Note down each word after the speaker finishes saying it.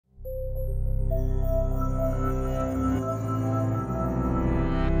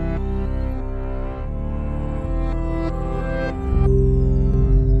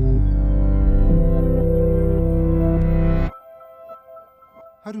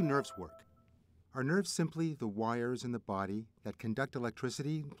do nerves work? Are nerves simply the wires in the body that conduct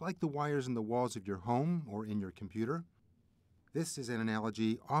electricity like the wires in the walls of your home or in your computer? This is an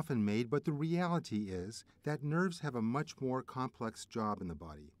analogy often made, but the reality is that nerves have a much more complex job in the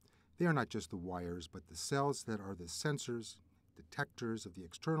body. They are not just the wires, but the cells that are the sensors, detectors of the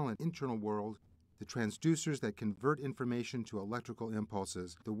external and internal world, the transducers that convert information to electrical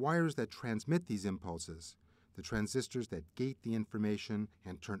impulses, the wires that transmit these impulses, the transistors that gate the information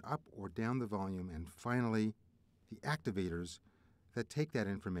and turn up or down the volume, and finally, the activators that take that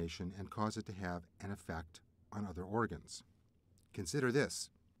information and cause it to have an effect on other organs. Consider this.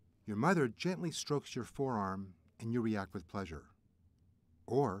 Your mother gently strokes your forearm and you react with pleasure.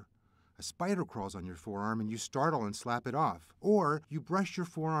 Or a spider crawls on your forearm and you startle and slap it off. Or you brush your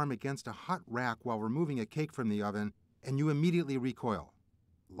forearm against a hot rack while removing a cake from the oven and you immediately recoil.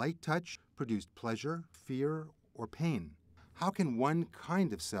 Light touch produced pleasure, fear, or pain. How can one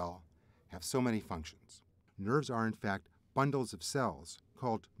kind of cell have so many functions? Nerves are, in fact, bundles of cells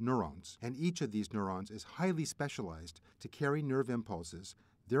called neurons, and each of these neurons is highly specialized to carry nerve impulses,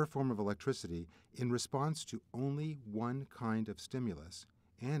 their form of electricity, in response to only one kind of stimulus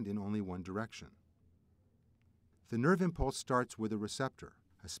and in only one direction. The nerve impulse starts with a receptor,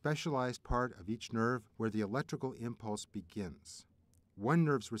 a specialized part of each nerve where the electrical impulse begins. One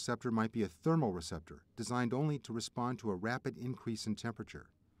nerve's receptor might be a thermal receptor, designed only to respond to a rapid increase in temperature.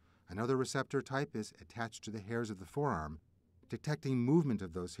 Another receptor type is attached to the hairs of the forearm, detecting movement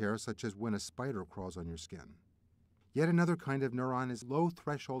of those hairs, such as when a spider crawls on your skin. Yet another kind of neuron is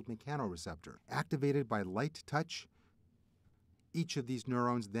low-threshold mechanoreceptor, activated by light touch. Each of these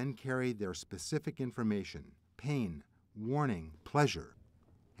neurons then carry their specific information, pain, warning, pleasure,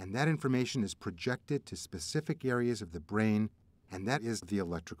 and that information is projected to specific areas of the brain, and that is the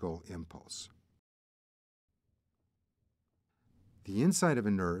electrical impulse. The inside of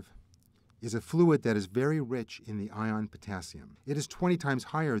a nerve is a fluid that is very rich in the ion potassium. It is 20 times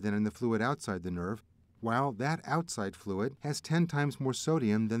higher than in the fluid outside the nerve, while that outside fluid has 10 times more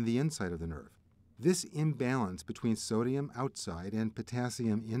sodium than the inside of the nerve. This imbalance between sodium outside and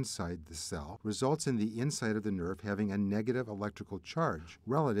potassium inside the cell results in the inside of the nerve having a negative electrical charge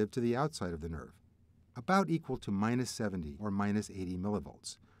relative to the outside of the nerve, about equal to minus 70 or minus 80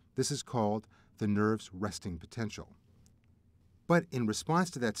 millivolts. This is called the nerve's resting potential. But in response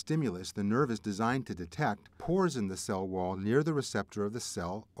to that stimulus, the nerve is designed to detect pores in the cell wall near the receptor of the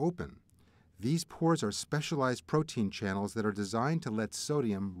cell open. These pores are specialized protein channels that are designed to let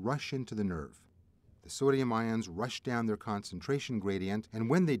sodium rush into the nerve. The sodium ions rush down their concentration gradient, and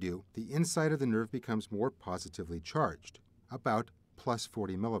when they do, the inside of the nerve becomes more positively charged, about plus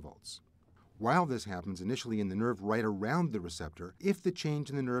 40 millivolts. While this happens initially in the nerve right around the receptor, if the change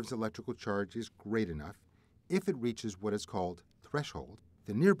in the nerve's electrical charge is great enough, if it reaches what is called threshold,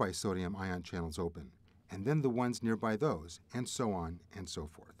 the nearby sodium ion channels open, and then the ones nearby those, and so on and so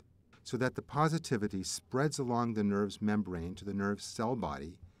forth, so that the positivity spreads along the nerve's membrane to the nerve's cell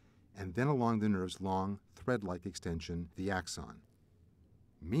body, and then along the nerve's long, thread-like extension, the axon.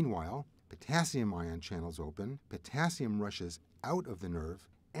 Meanwhile, potassium ion channels open, potassium rushes out of the nerve,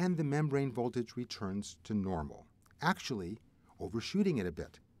 and the membrane voltage returns to normal, actually overshooting it a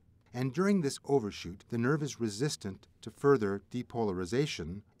bit. And during this overshoot, the nerve is resistant to further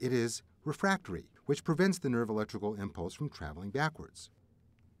depolarization. It is refractory, which prevents the nerve electrical impulse from traveling backwards.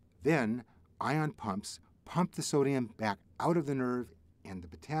 Then, ion pumps pump the sodium back out of the nerve and the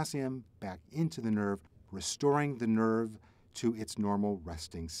potassium back into the nerve, restoring the nerve to its normal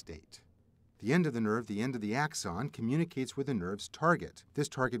resting state. The end of the nerve, the end of the axon, communicates with the nerve's target. This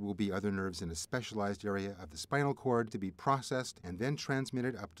target will be other nerves in a specialized area of the spinal cord to be processed and then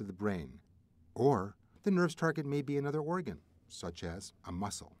transmitted up to the brain. Or the nerve's target may be another organ, such as a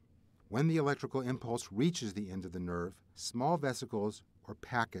muscle. When the electrical impulse reaches the end of the nerve, small vesicles or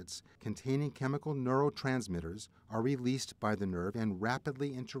packets containing chemical neurotransmitters are released by the nerve and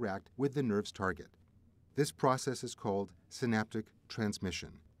rapidly interact with the nerve's target. This process is called synaptic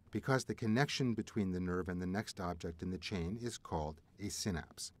transmission, because the connection between the nerve and the next object in the chain is called a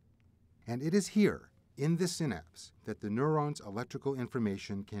synapse. And it is here, in the synapse, that the neuron's electrical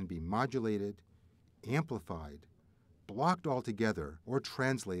information can be modulated, amplified, blocked altogether, or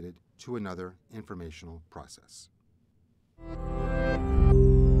translated to another informational process.